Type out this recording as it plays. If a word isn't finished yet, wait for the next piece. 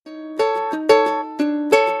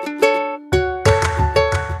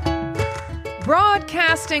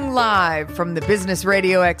Broadcasting live from the Business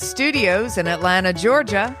Radio X studios in Atlanta,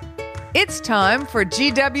 Georgia, it's time for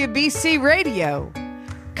GWBC Radio,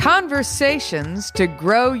 conversations to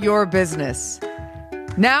grow your business.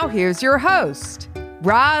 Now here's your host,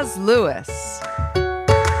 Roz Lewis.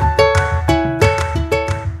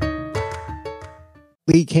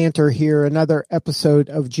 Lee Cantor here, another episode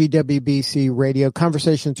of GWBC Radio,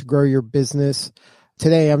 conversations to grow your business.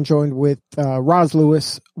 Today, I'm joined with Roz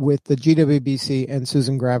Lewis with the GWBC and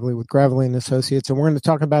Susan Gravely with Gravely and Associates, and we're going to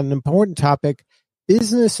talk about an important topic,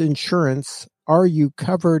 business insurance. Are you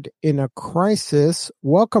covered in a crisis?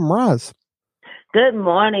 Welcome, Roz. Good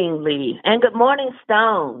morning, Lee, and good morning,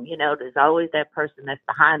 Stone. You know, there's always that person that's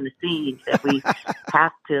behind the scenes that we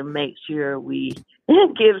have to make sure we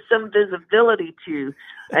give some visibility to,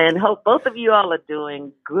 and hope both of you all are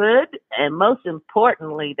doing good, and most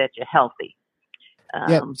importantly, that you're healthy.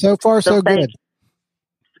 So far, so good.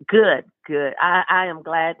 Good. I am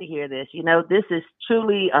glad to hear this. You know, this is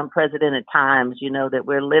truly unprecedented times, you know, that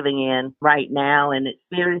we're living in right now and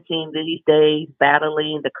experiencing these days,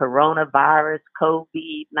 battling the coronavirus,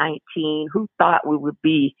 COVID-19. Who thought we would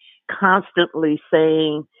be constantly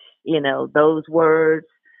saying, you know, those words?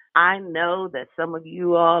 I know that some of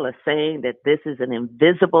you all are saying that this is an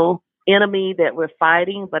invisible enemy that we're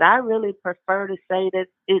fighting, but I really prefer to say that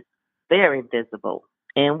it's very visible.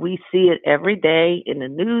 And we see it every day in the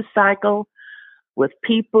news cycle with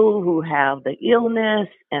people who have the illness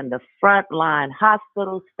and the frontline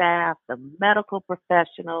hospital staff, the medical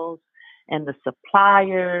professionals, and the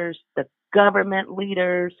suppliers, the government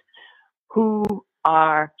leaders who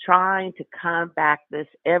are trying to combat this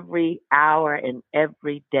every hour and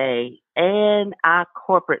every day, and our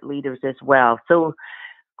corporate leaders as well. So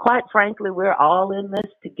quite frankly, we're all in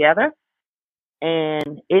this together.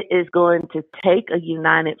 And it is going to take a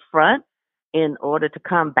united front in order to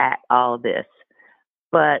combat all this.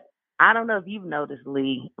 But I don't know if you've noticed,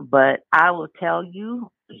 Lee, but I will tell you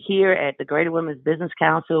here at the Greater Women's Business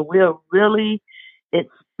Council, we're really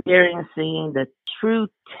experiencing the true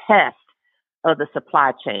test of the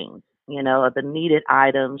supply chain, you know, of the needed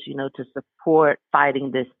items, you know, to support fighting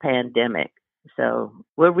this pandemic. So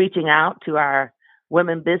we're reaching out to our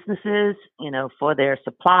women businesses, you know, for their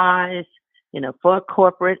supplies, you know, for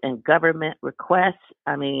corporate and government requests.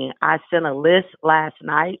 I mean, I sent a list last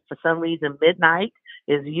night. For some reason, midnight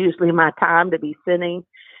is usually my time to be sending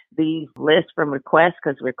these lists from requests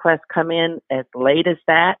because requests come in as late as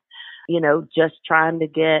that, you know, just trying to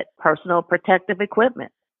get personal protective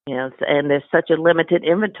equipment, you know, and there's such a limited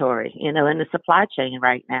inventory, you know, in the supply chain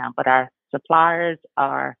right now. But our suppliers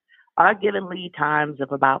are given lead times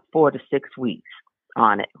of about 4 to 6 weeks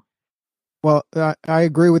on it. Well, I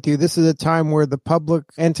agree with you. This is a time where the public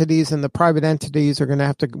entities and the private entities are going to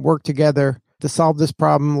have to work together to solve this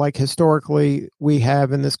problem like historically we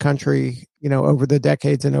have in this country, you know, over the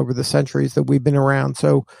decades and over the centuries that we've been around.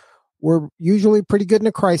 So we're usually pretty good in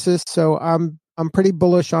a crisis. So I'm pretty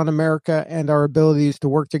bullish on America and our abilities to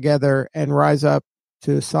work together and rise up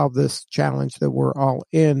to solve this challenge that we're all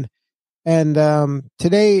in. And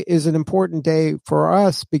today is an important day for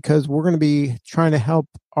us because we're going to be trying to help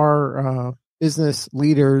our business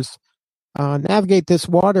leaders navigate this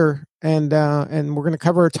water. And we're going to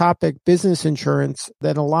cover a topic, business insurance,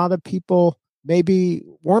 that a lot of people maybe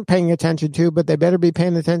weren't paying attention to, but they better be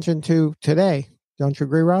paying attention to today. Don't you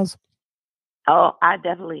agree, Roz? Oh, I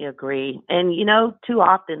definitely agree. And, you know, too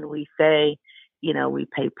often we say, you know, we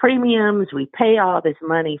pay premiums, we pay all this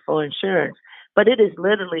money for insurance. But it is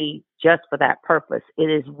literally just for that purpose. It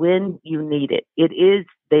is when you need it. It is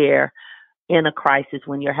there in a crisis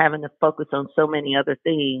when you're having to focus on so many other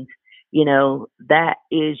things. You know, that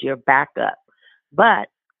is your backup. But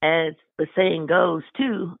as the saying goes,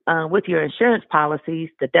 too, with your insurance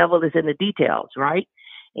policies, the devil is in the details, right?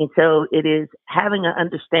 And so it is having an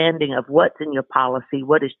understanding of what's in your policy,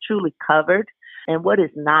 what is truly covered and what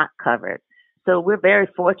is not covered. So we're very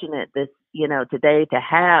fortunate today to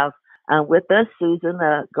have with us, Susan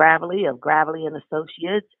Gravely of Gravely and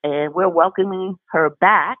Associates, and we're welcoming her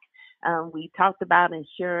back. We talked about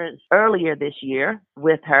insurance earlier this year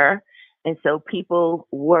with her, and so people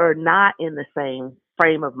were not in the same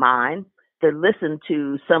frame of mind to listen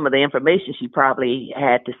to some of the information she probably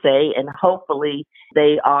had to say, and hopefully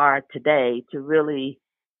they are today to really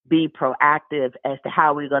be proactive as to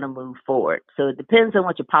how we're going to move forward. So it depends on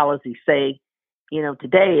what your policies say, you know,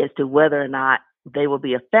 today as to whether or not they will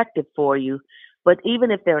be effective for you. But even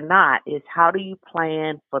if they're not, is how do you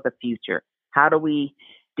plan for the future? How do we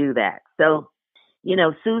do that? So, you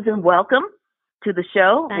know, Susan, welcome to the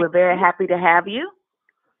show. We're very happy to have you.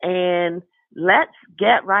 And let's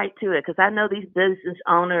get right to it, because I know these business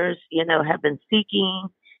owners, have been seeking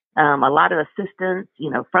a lot of assistance,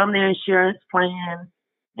 from their insurance plan,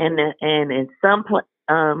 and in some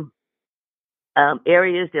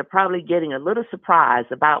areas they're probably getting a little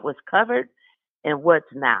surprised about what's covered and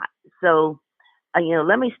what's not. So,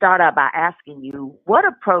 let me start out by asking you, what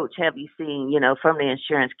approach have you seen, from the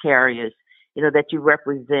insurance carriers, that you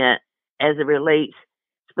represent as it relates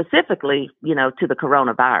specifically, to the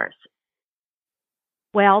coronavirus?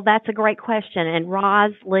 Well, that's a great question. And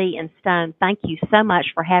Roz, Lee, and Stone, thank you so much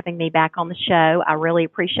for having me back on the show. I really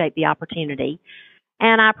appreciate the opportunity.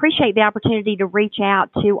 And I appreciate the opportunity to reach out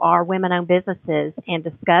to our women-owned businesses and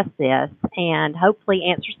discuss this and hopefully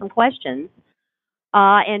answer some questions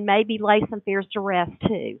and maybe lay some fears to rest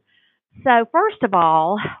too. So first of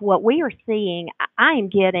all, what we are seeing, I am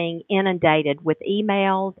getting inundated with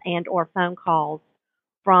emails and or phone calls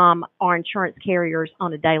from our insurance carriers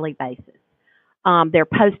on a daily basis. They're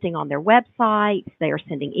posting on their websites. They are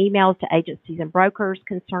sending emails to agencies and brokers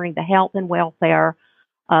concerning the health and welfare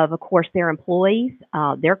of course, their employees,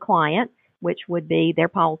 their clients, which would be their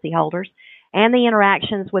policyholders, and the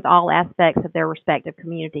interactions with all aspects of their respective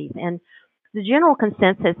communities. And the general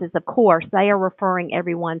consensus is, of course, they are referring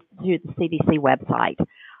everyone to the CDC website.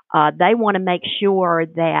 They want to make sure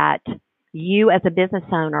that you as a business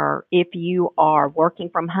owner, if you are working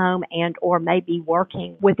from home and or maybe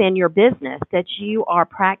working within your business, that you are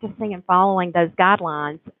practicing and following those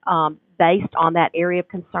guidelines based on that area of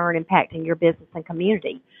concern impacting your business and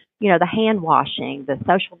community. The hand washing, the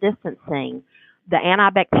social distancing, the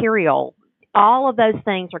antibacterial, all of those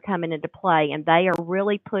things are coming into play, and they are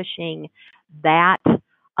really pushing that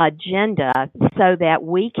agenda so that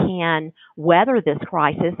we can weather this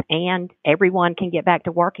crisis and everyone can get back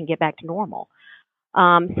to work and get back to normal.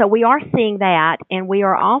 So we are seeing that, and we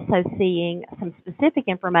are also seeing some specific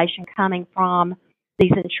information coming from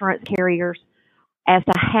these insurance carriers as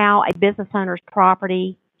to how a business owner's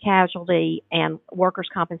property, casualty, and workers'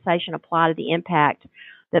 compensation apply to the impact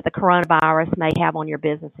that the coronavirus may have on your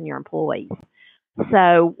business and your employees.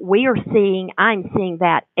 So I'm seeing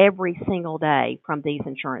that every single day from these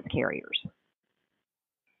insurance carriers.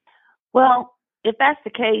 Well, if that's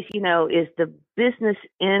the case, is the business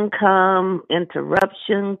income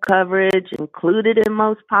interruption coverage included in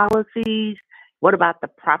most policies? What about the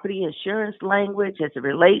property insurance language as it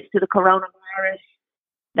relates to the coronavirus?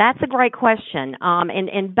 That's a great question.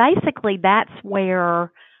 And basically that's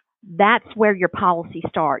where your policy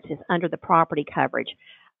starts, is under the property coverage.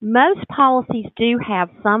 Most policies do have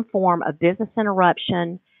some form of business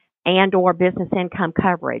interruption and or business income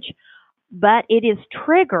coverage, but it is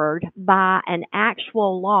triggered by an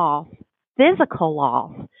actual loss, physical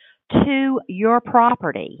loss, to your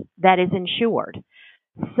property that is insured.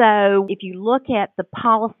 So if you look at the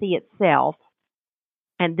policy itself,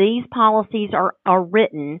 and these policies are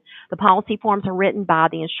written, the policy forms are written by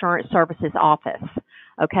the Insurance Services Office.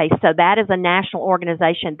 Okay, so that is a national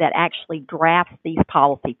organization that actually drafts these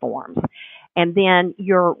policy forms. And then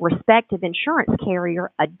your respective insurance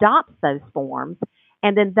carrier adopts those forms,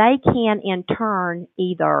 and then they can in turn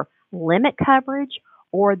either limit coverage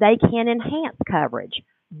or they can enhance coverage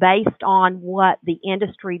based on what the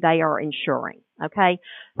industry they are insuring. Okay,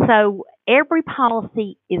 so every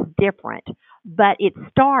policy is different, but it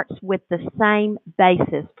starts with the same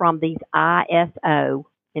basis from these ISO,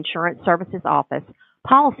 Insurance Services Office,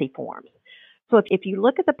 policy forms. So if you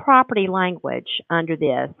look at the property language under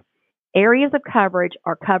this, areas of coverage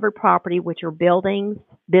are covered property, which are buildings,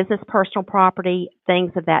 business personal property,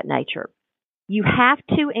 things of that nature. You have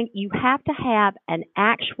to have an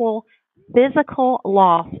actual physical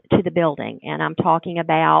loss to the building, and I'm talking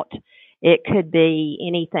about, it could be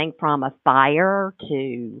anything from a fire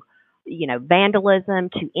to vandalism,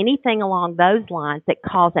 to anything along those lines that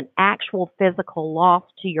cause an actual physical loss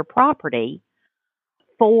to your property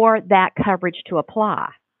for that coverage to apply.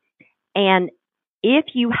 And if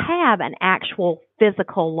you have an actual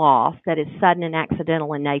physical loss that is sudden and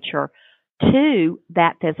accidental in nature to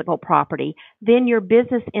that physical property, then your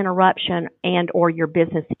business interruption and or your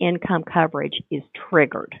business income coverage is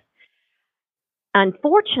triggered.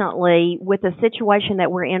 Unfortunately, with the situation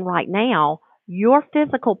that we're in right now, your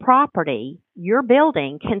physical property, your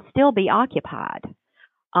building, can still be occupied.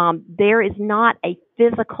 There is not a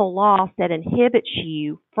physical loss that inhibits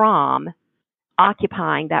you from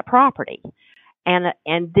occupying that property. And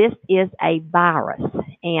this is a virus.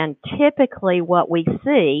 And typically what we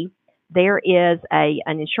see, there is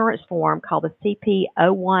an insurance form called the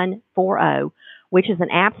CP0140, which is an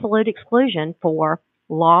absolute exclusion for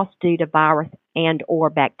loss due to virus and or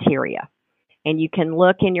bacteria. And you can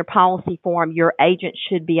look in your policy form. Your agent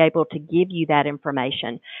should be able to give you that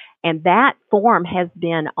information. And that form has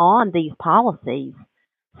been on these policies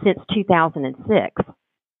since 2006.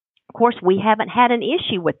 Of course, we haven't had an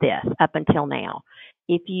issue with this up until now.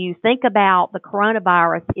 If you think about the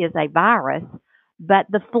coronavirus is a virus, but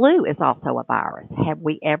the flu is also a virus. Have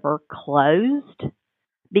we ever closed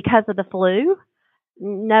because of the flu?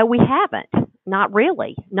 No, we haven't. Not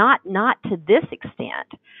really. Not to this extent.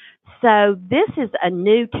 So this is a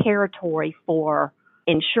new territory for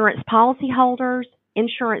insurance policyholders,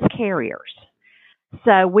 insurance carriers.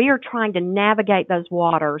 So we are trying to navigate those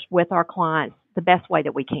waters with our clients the best way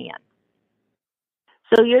that we can.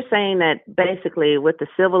 So you're saying that basically with the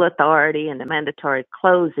civil authority and the mandatory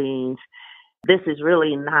closings, this is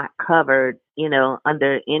really not covered,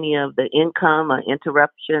 under any of the income or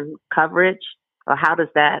interruption coverage? Or how does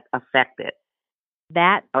that affect it?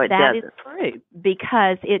 That is true,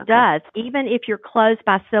 because it does. Even if you're closed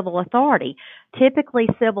by civil authority, typically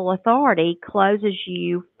civil authority closes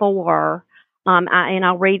you for, and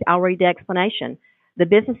I'll read the explanation. The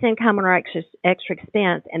business income or extra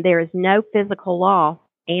expense, and there is no physical loss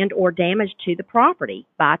and or damage to the property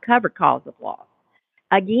by a covered cause of loss.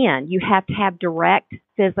 Again, you have to have direct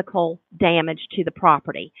physical damage to the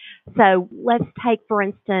property. So let's take, for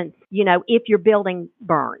instance, if your building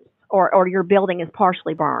burns or your building is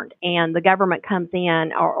partially burned and the government comes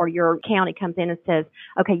in or your county comes in and says,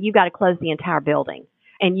 okay, you got to close the entire building.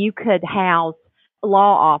 And you could house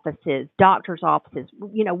law offices, doctor's offices,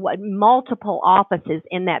 multiple offices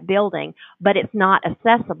in that building, but it's not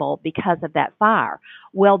accessible because of that fire.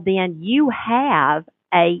 Well, then you're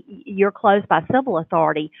closed by civil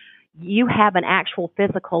authority, you have an actual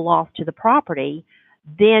physical loss to the property,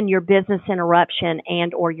 then your business interruption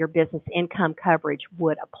and or your business income coverage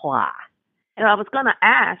would apply. And I was going to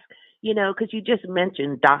ask, because you just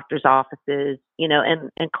mentioned doctor's offices,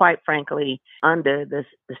 and quite frankly, under the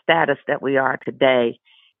status that we are today,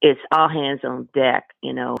 it's all hands on deck,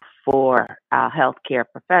 for our healthcare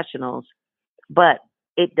professionals. But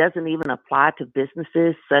it doesn't even apply to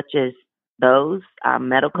businesses such as those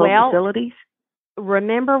medical facilities?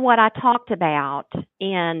 Remember what I talked about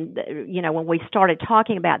when we started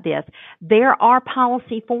talking about this. There are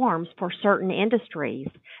policy forms for certain industries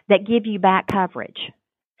that give you back coverage.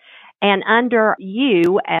 And under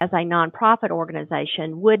you, as a nonprofit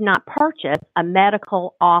organization, would not purchase a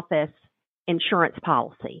medical office insurance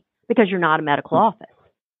policy because you're not a medical office.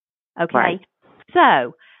 Okay? Right.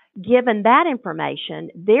 So, given that information,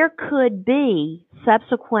 there could be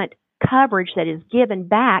subsequent coverage that is given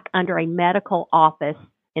back under a medical office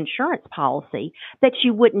insurance policy that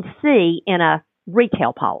you wouldn't see in a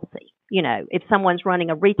retail policy. If someone's running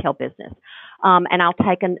a retail business, and I'll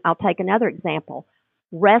take another example.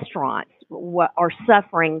 Restaurants are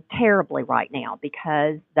suffering terribly right now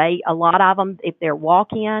because a lot of them, if they're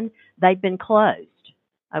walk-in, they've been closed.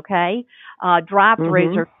 Okay,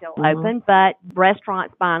 drive-thrus are still open, but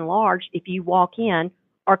restaurants, by and large, if you walk in,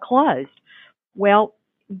 are closed. Well,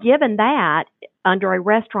 given that, under a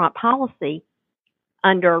restaurant policy,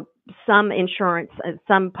 under some insurance,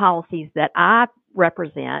 some policies that I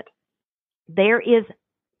represent, there is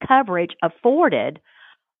coverage afforded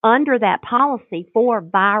under that policy for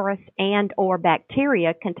virus and or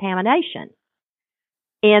bacteria contamination.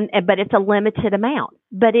 But it's a limited amount.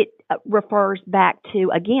 But it refers back to,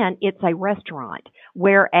 again, it's a restaurant,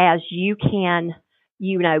 whereas you can,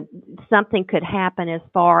 something could happen as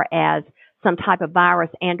far as some type of virus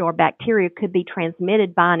and or bacteria could be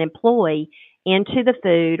transmitted by an employee into the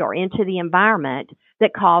food or into the environment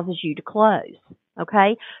that causes you to close.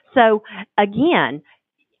 Okay? So again,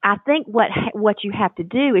 I think what you have to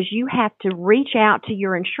do is you have to reach out to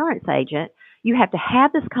your insurance agent. You have to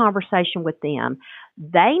have this conversation with them.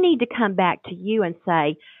 They need to come back to you and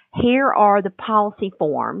say, here are the policy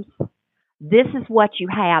forms. This is what you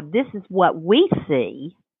have. This is what we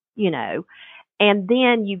see, and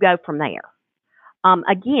then you go from there.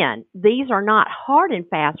 Again, these are not hard and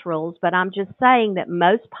fast rules, but I'm just saying that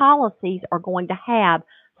most policies are going to have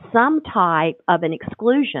some type of an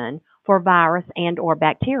exclusion for virus and or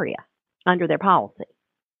bacteria under their policy.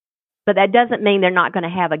 But that doesn't mean they're not going to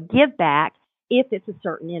have a give back if it's a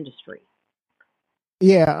certain industry.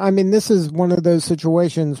 Yeah, I mean, this is one of those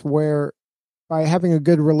situations where by having a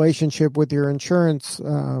good relationship with your insurance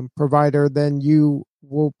provider, then you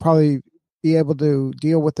will probably be able to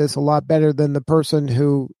deal with this a lot better than the person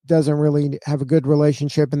who doesn't really have a good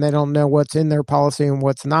relationship and they don't know what's in their policy and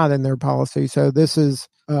what's not in their policy. So this is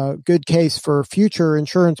a good case for future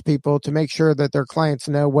insurance people to make sure that their clients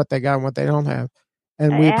know what they got and what they don't have.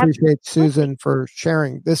 And we appreciate Susan for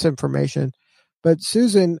sharing this information. But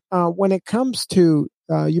Susan, when it comes to,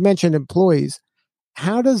 you mentioned employees,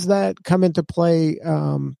 how does that come into play?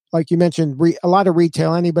 Like you mentioned, a lot of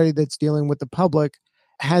retail, anybody that's dealing with the public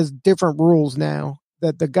has different rules now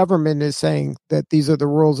that the government is saying that these are the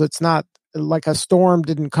rules. It's not like a storm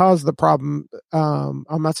didn't cause the problem. I'm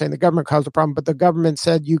not saying the government caused the problem, but the government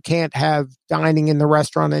said you can't have dining in the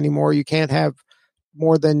restaurant anymore. You can't have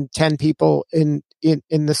more than 10 people in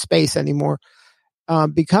the space anymore.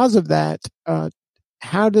 Because of that,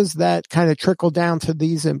 how does that kind of trickle down to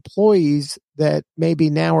these employees that maybe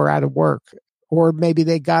now are out of work, or maybe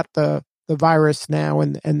they got the virus now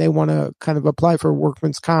and they want to kind of apply for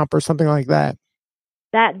workman's comp or something like that?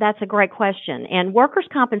 That's a great question. And workers'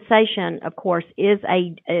 compensation, of course, is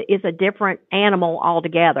a different animal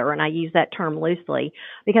altogether, and I use that term loosely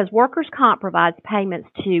because workers' comp provides payments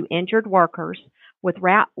to injured workers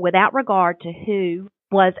without regard to who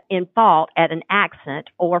was in fault at an accident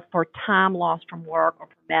or for time lost from work or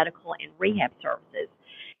for medical and rehab services.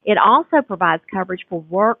 It also provides coverage for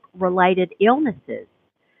work-related illnesses,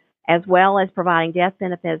 as well as providing death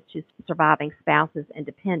benefits to surviving spouses and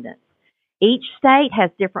dependents. Each state has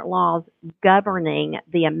different laws governing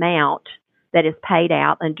the amount that is paid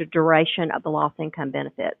out and the duration of the lost income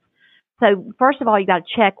benefits. So first of all, you got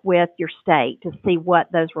to check with your state to see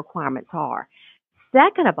what those requirements are.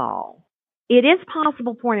 Second of all, it is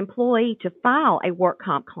possible for an employee to file a work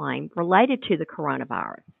comp claim related to the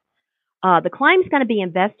coronavirus. The claim is going to be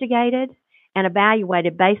investigated and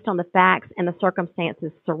evaluated based on the facts and the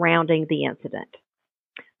circumstances surrounding the incident.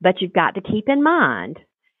 But you've got to keep in mind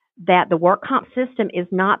that the work comp system is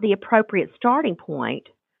not the appropriate starting point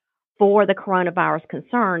for the coronavirus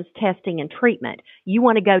concerns, testing, and treatment. You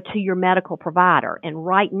want to go to your medical provider. And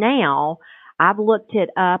right now, I've looked it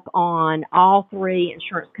up on all three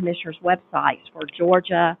insurance commissioners' websites for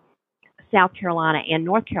Georgia, South Carolina, and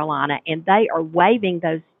North Carolina, and they are waiving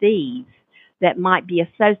those fees that might be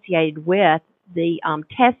associated with the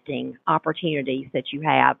testing opportunities that you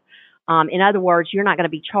have. In other words, you're not going to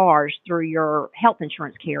be charged through your health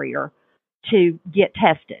insurance carrier to get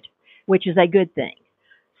tested, which is a good thing.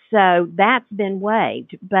 So that's been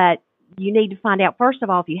waived, but you need to find out, first of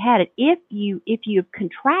all, if you had it. If you've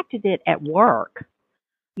contracted it at work,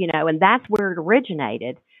 and that's where it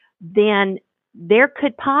originated, then there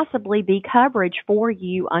could possibly be coverage for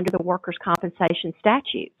you under the workers' compensation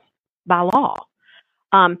statutes by law.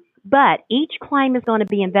 But each claim is going to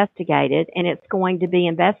be investigated, and it's going to be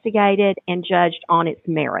investigated and judged on its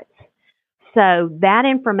merits. So that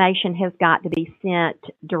information has got to be sent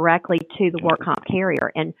directly to the work comp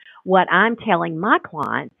carrier. And what I'm telling my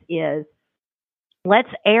clients is, let's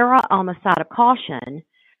err on the side of caution.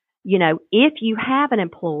 If you have an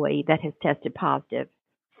employee that has tested positive,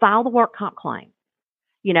 file the work comp claim.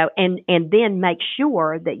 And then make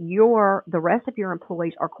sure that the rest of your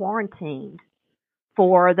employees are quarantined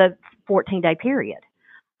for the 14-day period.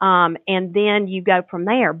 And then you go from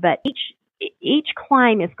there. But each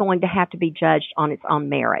claim is going to have to be judged on its own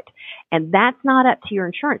merit. And that's not up to your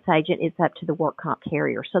insurance agent. It's up to the work comp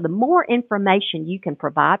carrier. So the more information you can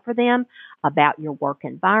provide for them about your work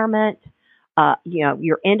environment,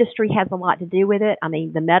 your industry has a lot to do with it. I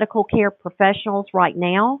mean, the medical care professionals right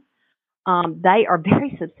now, they are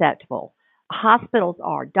very susceptible. Hospitals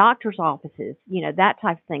are, doctors' offices, that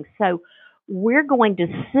type of thing. So we're going to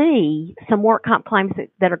see some work comp claims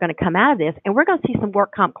that are going to come out of this, and we're going to see some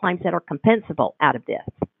work comp claims that are compensable out of this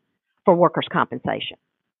for workers' compensation.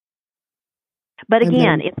 But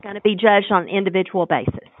again, it's going to be judged on an individual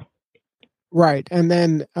basis. Right. And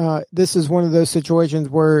then this is one of those situations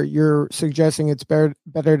where you're suggesting it's better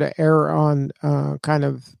to err on kind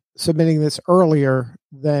of submitting this earlier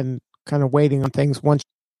than kind of waiting on things once.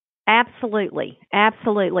 Absolutely.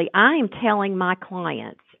 Absolutely. I am telling my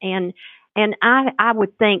clients, and I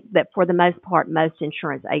would think that for the most part, most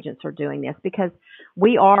insurance agents are doing this because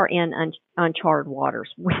we are in uncharted waters.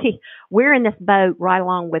 We're in this boat right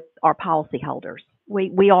along with our policyholders.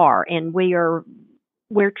 We are, and we're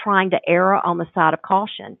trying to err on the side of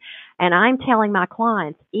caution. And I'm telling my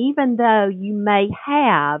clients, even though you may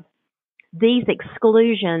have these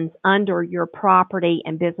exclusions under your property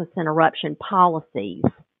and business interruption policies,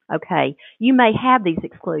 okay, you may have these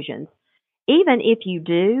exclusions. Even if you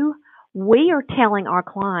do, we are telling our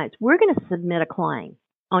clients, we're going to submit a claim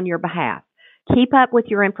on your behalf. Keep up with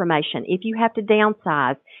your information. If you have to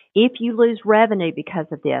downsize, if you lose revenue because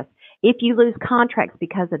of this, if you lose contracts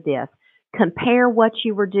because of this, compare what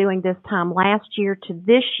you were doing this time last year to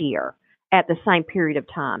this year at the same period of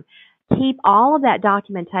time. Keep all of that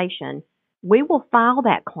documentation. We will file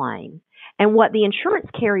that claim. And what the insurance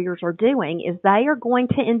carriers are doing is they are going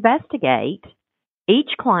to investigate each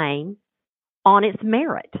claim on its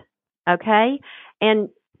merit. Okay? And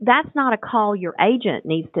that's not a call your agent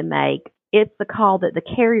needs to make. It's the call that the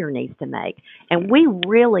carrier needs to make. And we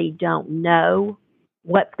really don't know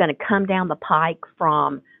what's going to come down the pike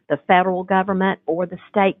from the federal government or the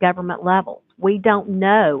state government levels. We don't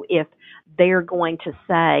know if they're going to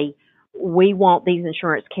say, we want these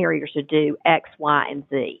insurance carriers to do X, Y, and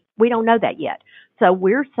Z. We don't know that yet. So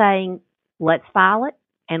we're saying, let's file it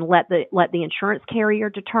and let the insurance carrier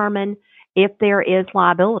determine if there is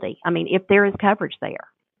liability. I mean, if there is coverage there.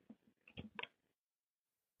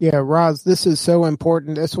 Yeah, Roz, this is so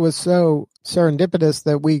important. This was so serendipitous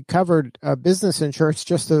that we covered business insurance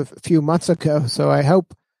just a few months ago. So I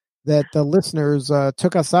hope that the listeners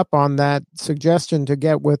took us up on that suggestion to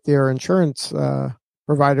get with their insurance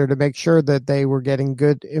provider to make sure that they were getting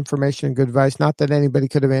good information and good advice. Not that anybody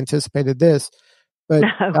could have anticipated this, but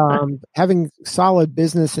having solid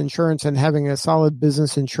business insurance and having a solid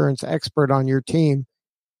business insurance expert on your team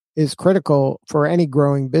is critical for any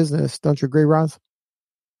growing business. Don't you agree, Roz?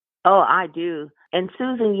 Oh, I do. And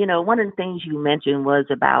Susan, one of the things you mentioned was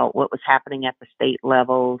about what was happening at the state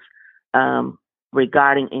levels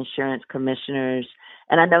regarding insurance commissioners.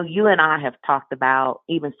 And I know you and I have talked about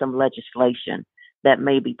even some legislation that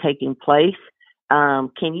may be taking place.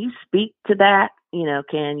 Can you speak to that?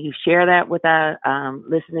 Can you share that with our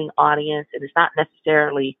listening audience? And it's not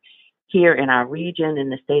necessarily here in our region,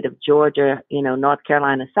 in the state of Georgia, North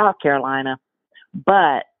Carolina, South Carolina,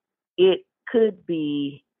 but it could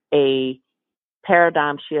be a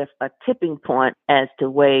paradigm shift, a tipping point as to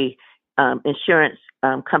way insurance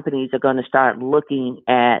companies are going to start looking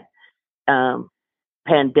at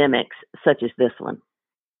pandemics such as this one.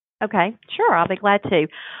 Okay, sure. I'll be glad to.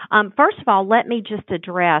 First of all, let me just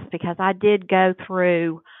address, because I did go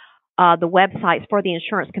through the websites for the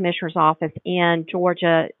Insurance Commissioner's Office in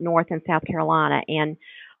Georgia, North and South Carolina, and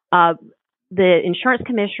the Insurance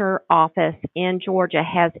Commissioner Office in Georgia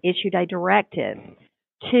has issued a directive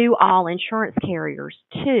to all insurance carriers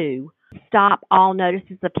to stop all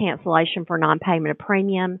notices of cancellation for non-payment of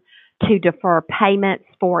premium, to defer payments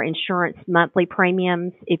for insurance monthly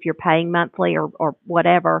premiums if you're paying monthly or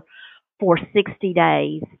whatever for 60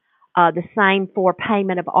 days. The same for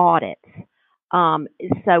payment of audits.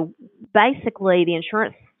 So basically, the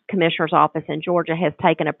Insurance Commissioner's Office in Georgia has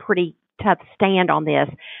taken a pretty tough stand on this.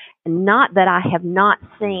 Not that I have not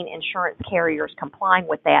seen insurance carriers complying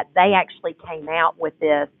with that. They actually came out with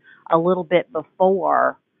this a little bit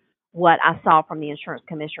before what I saw from the Insurance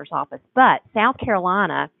Commissioner's Office. But South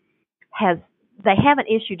Carolina they haven't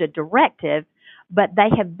issued a directive, but they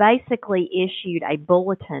have basically issued a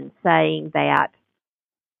bulletin saying that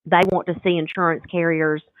they want to see insurance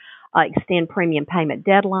carriers extend premium payment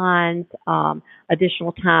deadlines,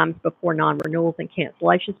 additional times before non-renewals and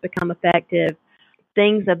cancellations become effective,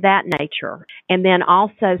 things of that nature. And then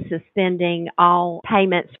also suspending all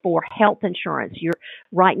payments for health insurance.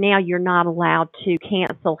 Right now, you're not allowed to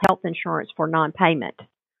cancel health insurance for non-payment.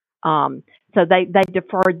 So they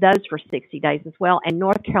deferred those for 60 days as well. And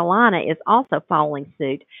North Carolina is also following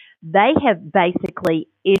suit. They have basically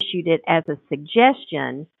issued it as a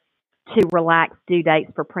suggestion to relax due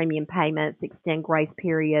dates for premium payments, extend grace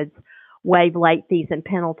periods, waive late fees and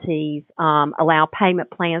penalties, allow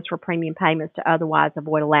payment plans for premium payments to otherwise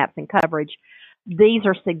avoid a lapse in coverage. These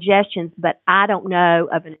are suggestions, but I don't know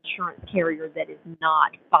of an insurance carrier that is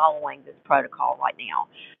not following this protocol right now.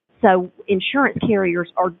 So insurance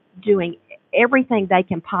carriers are doing everything they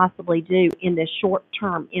can possibly do in this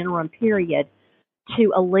short-term interim period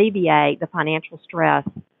to alleviate the financial stress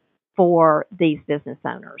for these business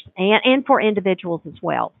owners and for individuals as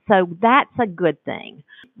well. So that's a good thing.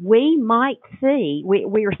 We might see,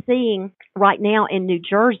 we are seeing right now in New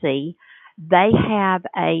Jersey, they have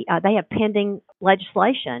pending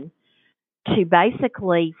legislation to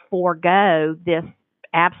basically forego this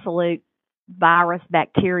absolute virus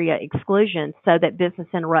bacteria exclusion so that business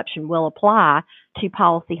interruption will apply to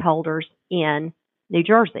policyholders in New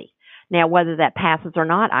Jersey. Now, whether that passes or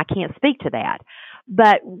not, I can't speak to that.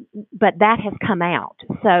 But that has come out.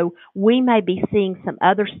 So we may be seeing some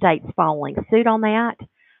other states following suit on that.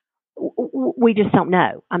 We just don't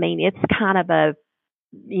know. I mean, it's kind of a,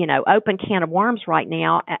 open can of worms right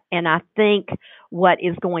now. And I think what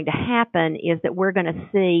is going to happen is that we're going to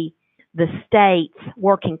see the states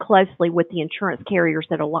working closely with the insurance carriers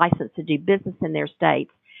that are licensed to do business in their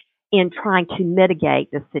states in trying to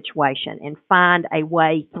mitigate this situation and find a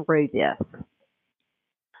way through this.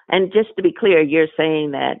 And just to be clear, you're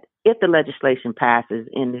saying that if the legislation passes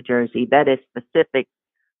in New Jersey, that is specific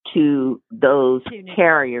to those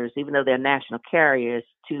carriers, even though they're national carriers,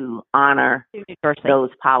 to honor those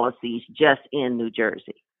policies just in New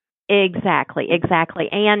Jersey. Exactly.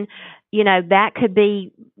 And, that could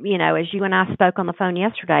be, as you and I spoke on the phone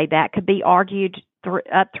yesterday, that could be argued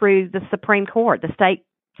up through the Supreme Court, the state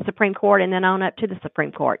Supreme Court, and then on up to the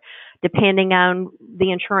Supreme Court, depending on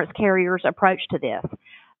the insurance carrier's approach to this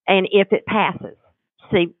and if it passes.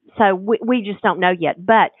 See, so we just don't know yet,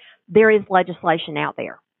 but there is legislation out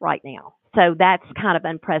there right now. So that's kind of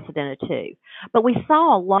unprecedented too. But we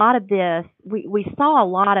saw a lot of this. We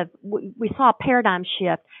saw a paradigm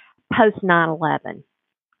shift post 9/11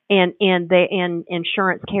 in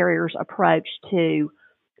insurance carriers' approach to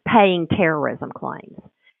paying terrorism claims.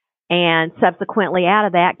 And subsequently out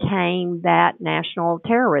of that came that national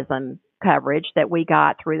terrorism coverage that we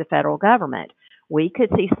got through the federal government. We could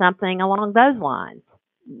see something along those lines.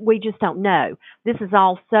 We just don't know. This is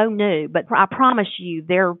all so new, but I promise you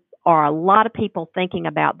there are a lot of people thinking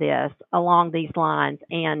about this along these lines,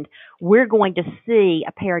 and we're going to see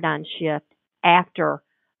a paradigm shift after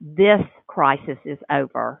this crisis is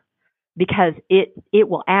over, because it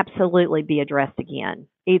will absolutely be addressed again,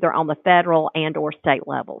 either on the federal and or state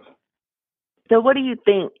levels. So what do you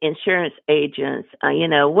think insurance agents,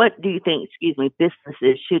 what do you think,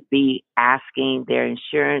 businesses should be asking their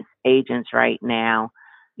insurance agents right now,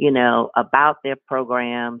 about their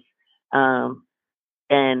programs,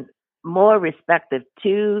 and more respective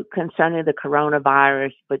to concerning the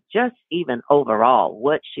coronavirus, but just even overall,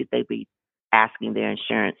 what should they be asking their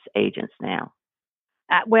insurance agents now?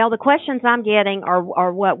 Well, the questions I'm getting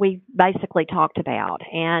are what we basically talked about,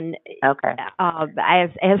 and okay. As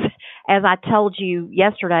I told you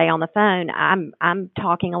yesterday on the phone, I'm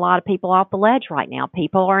talking a lot of people off the ledge right now.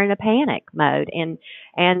 People are in a panic mode, and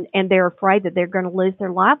they're afraid that they're going to lose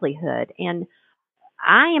their livelihood. And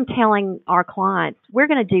I am telling our clients we're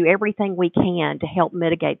going to do everything we can to help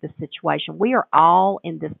mitigate the situation. We are all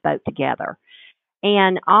in this boat together.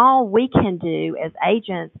 And all we can do as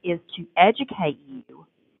agents is to educate you.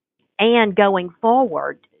 And going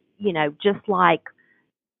forward, just like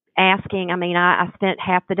asking, I spent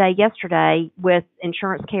half the day yesterday with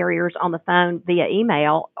insurance carriers on the phone via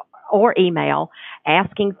email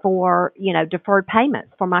asking for, deferred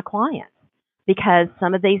payments for my clients, because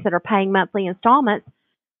some of these that are paying monthly installments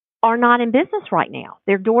are not in business right now.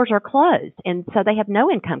 Their doors are closed, and so they have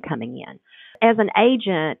no income coming in. As an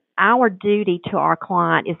agent, our duty to our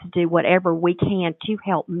client is to do whatever we can to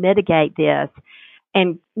help mitigate this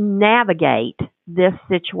and navigate this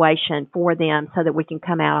situation for them so that we can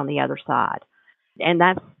come out on the other side. And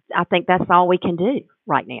I think that's all we can do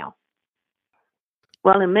right now.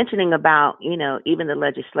 Well, in mentioning about, even the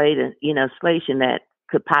legislation that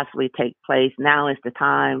could possibly take place, now is the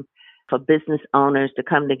time for business owners to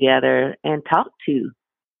come together and talk to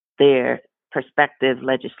their prospective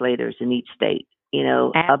legislators in each state,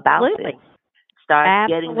 about this. Start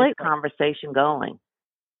getting this conversation going.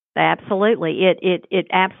 Absolutely. It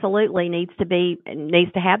absolutely needs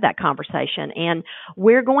to have that conversation. And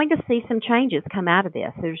we're going to see some changes come out of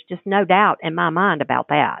this. There's just no doubt in my mind about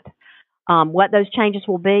that. What those changes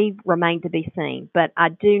will be remain to be seen. But I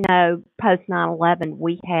do know post 9/11,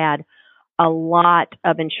 we had a lot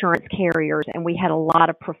of insurance carriers and we had a lot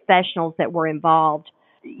of professionals that were involved,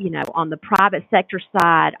 on the private sector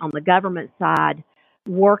side, on the government side,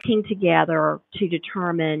 working together to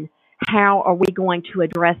determine how are we going to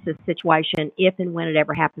address this situation if and when it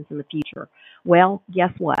ever happens in the future. Well,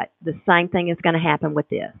 guess what? The same thing is going to happen with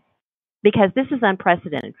this, because this is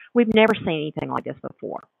unprecedented. We've never seen anything like this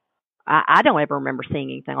before. I don't ever remember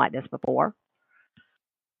seeing anything like this before.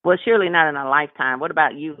 Well, surely not in a lifetime. What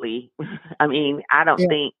about you, Lee? I don't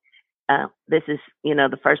think this is,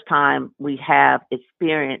 the first time we have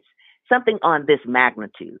experienced something on this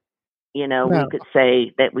magnitude. No. We could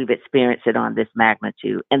say that we've experienced it on this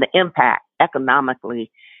magnitude, and the impact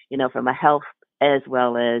economically, from a health as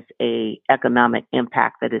well as a economic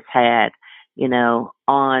impact that it's had,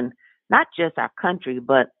 on not just our country,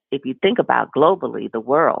 but if you think about globally, the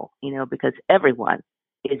world, because everyone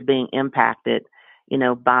is being impacted,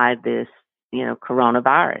 by this,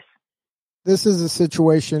 coronavirus. This is a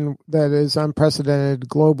situation that is unprecedented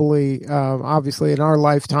globally, obviously in our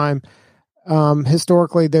lifetime.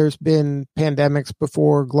 Historically, there's been pandemics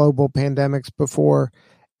before, global pandemics before.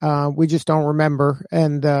 We just don't remember.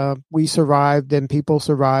 And we survived, and people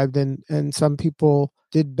survived, and some people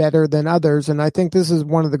did better than others. And I think this is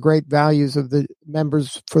one of the great values of the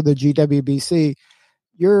members for the GWBC.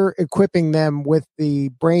 You're equipping them with the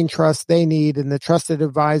brain trust they need and the trusted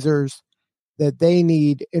advisors that they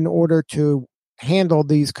need in order to handle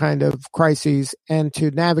these kind of crises and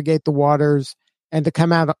to navigate the waters and to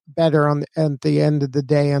come out better at the end of the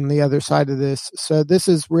day on the other side of this. So this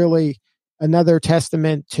is really another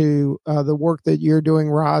testament to the work that you're doing,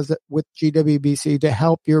 Roz, with GWBC to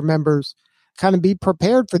help your members kind of be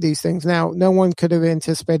prepared for these things. Now, no one could have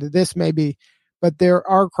anticipated this maybe, but there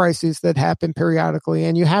are crises that happen periodically,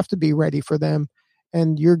 and you have to be ready for them.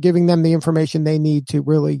 And you're giving them the information they need to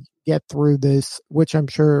really get through this, which I'm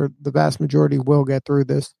sure the vast majority will get through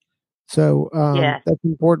this. So Yes. that's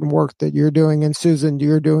important work that you're doing. And Susan,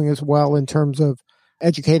 you're doing as well in terms of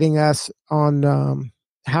educating us on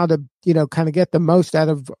how to, kind of get the most out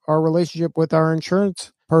of our relationship with our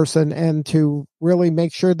insurance person and to really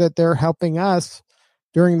make sure that they're helping us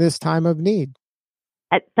during this time of need.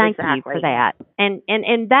 Thank Exactly. you for that.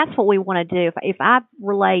 And that's what we want to do. If I've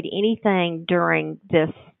relayed anything during this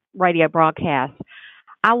radio broadcast,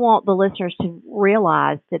 I want the listeners to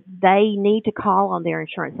realize that they need to call on their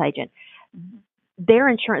insurance agent. Their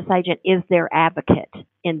insurance agent is their advocate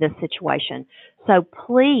in this situation. So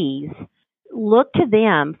please look to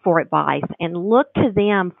them for advice and look to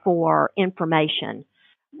them for information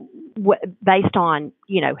based on,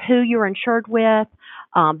 who you're insured with.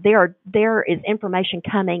 There is information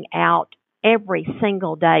coming out every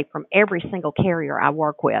single day from every single carrier I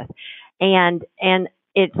work with. And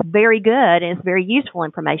it's very good and it's very useful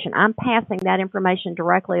information. I'm passing that information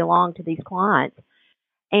directly along to these clients.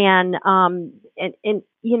 And again,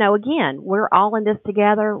 we're all in this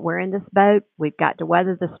together. We're in this boat. We've got to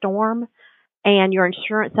weather the storm. And your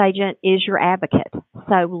insurance agent is your advocate.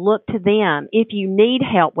 So look to them. If you need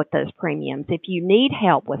help with those premiums, if you need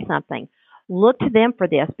help with something, look to them for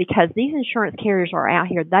this, because these insurance carriers are out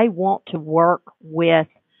here. They want to work with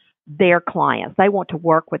their clients. They want to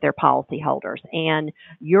work with their policyholders. And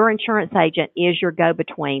your insurance agent is your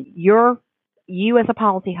go-between, you as a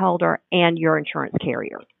policyholder and your insurance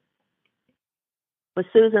carrier. Well,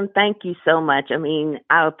 Susan, thank you so much. I mean,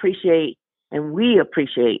 I appreciate and we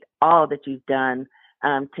appreciate all that you've done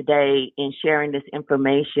today in sharing this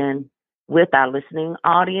information with our listening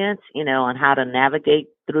audience, on how to navigate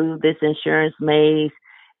through this insurance maze,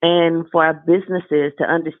 and for our businesses to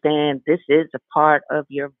understand this is a part of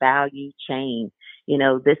your value chain.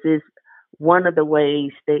 This is one of the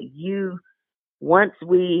ways that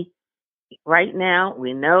right now,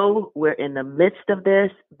 we know we're in the midst of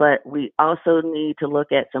this, but we also need to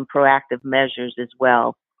look at some proactive measures as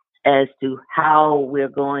well as to how we're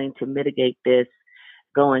going to mitigate this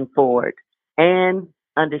going forward, and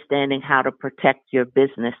understanding how to protect your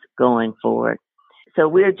business going forward. So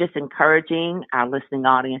we're just encouraging our listening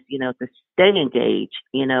audience, to stay engaged,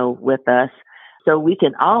 with us so we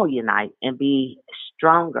can all unite and be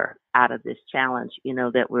stronger out of this challenge,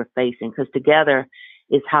 that we're facing, because together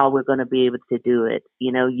is how we're going to be able to do it.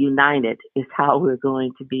 United is how we're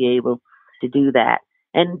going to be able to do that.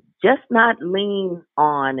 And just not lean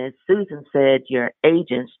on, as Susan said, your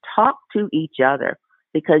agents. Talk to each other,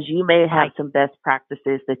 because you may have some best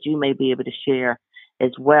practices that you may be able to share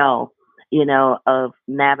as well, of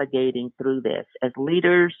navigating through this as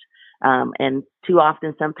leaders. And too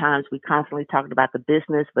often, sometimes we constantly talk about the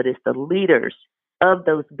business, but it's the leaders of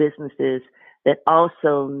those businesses that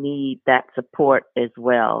also need that support as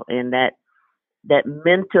well, and that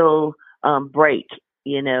mental break,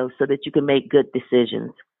 so that you can make good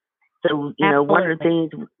decisions. So, one of the things,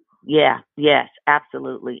 yes,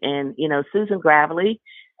 absolutely. And, Susan Gravely,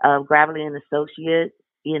 Gravely and Associates,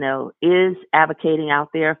 is advocating out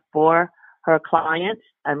there for her clients.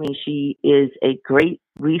 I mean, she is a great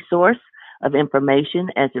resource of information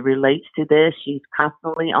as it relates to this. She's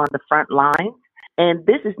constantly on the front line. And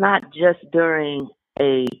this is not just during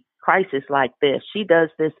a crisis like this. She does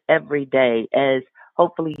this every day, as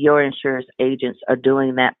hopefully your insurance agents are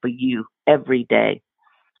doing that for you every day.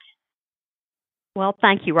 Well,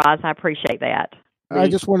 thank you, Roz. I appreciate that. I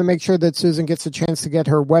just want to make sure that Susan gets a chance to get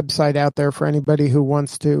her website out there for anybody who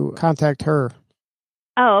wants to contact her.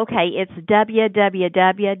 Oh, okay. It's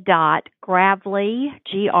www.gravely, Gravely,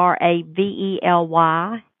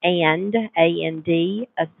 and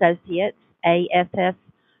Associates,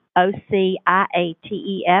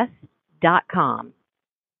 ASSOCIATES.com.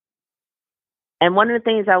 And one of the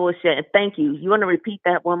things I will share, thank you. You want to repeat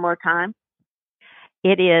that one more time?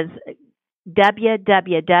 It is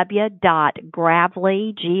www.gravely,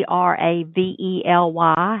 Gravely,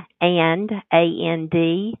 and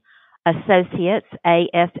Associates,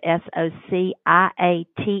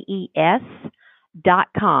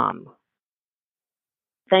 ASSOCIATES.com.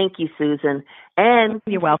 Thank you, Susan. And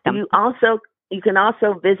you're welcome. You can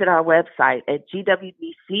also visit our website at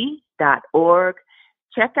gwbc.org.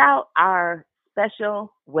 Check out our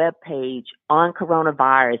special webpage on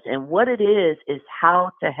coronavirus, and what it is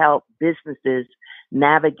how to help businesses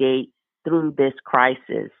navigate through this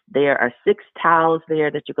crisis. There are 6 tiles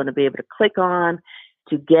there that you're going to be able to click on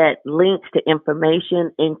to get links to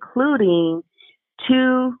information, including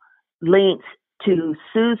 2 links to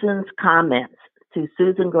Susan's comments, to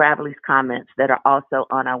Susan Gravely's comments that are also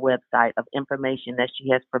on our website of information that she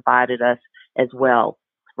has provided us as well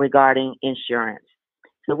regarding insurance.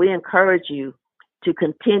 So we encourage you to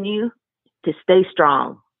continue to stay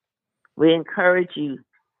strong. We encourage you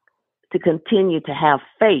to continue to have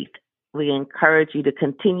faith. We encourage you to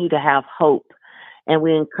continue to have hope. And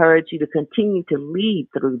we encourage you to continue to lead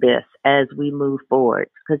through this as we move forward.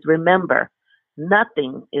 Because remember,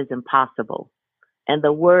 nothing is impossible. And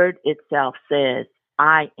the word itself says,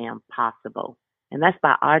 I am possible. And that's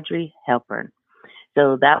by Audrey Hepburn.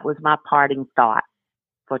 So that was my parting thought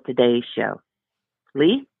for today's show.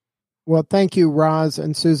 Lee? Well, thank you, Roz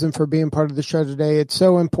and Susan, for being part of the show today. It's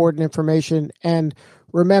so important information. And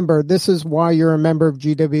remember, this is why you're a member of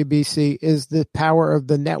GWBC, is the power of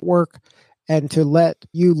the network, and to let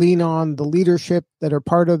you lean on the leadership that are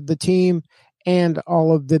part of the team and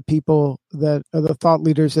all of the people that are the thought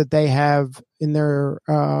leaders that they have in their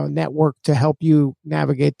network to help you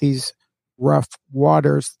navigate these rough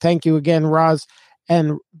waters. Thank you again, Roz.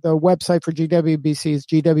 And the website for GWBC is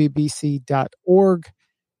gwbc.org.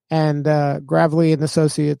 And Gravely and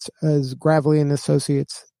Associates is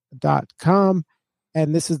gravelyandassociates.com.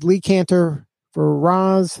 And this is Lee Cantor for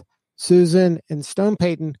Roz, Susan, and Stone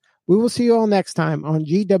Payton. We will see you all next time on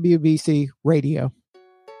GWBC Radio.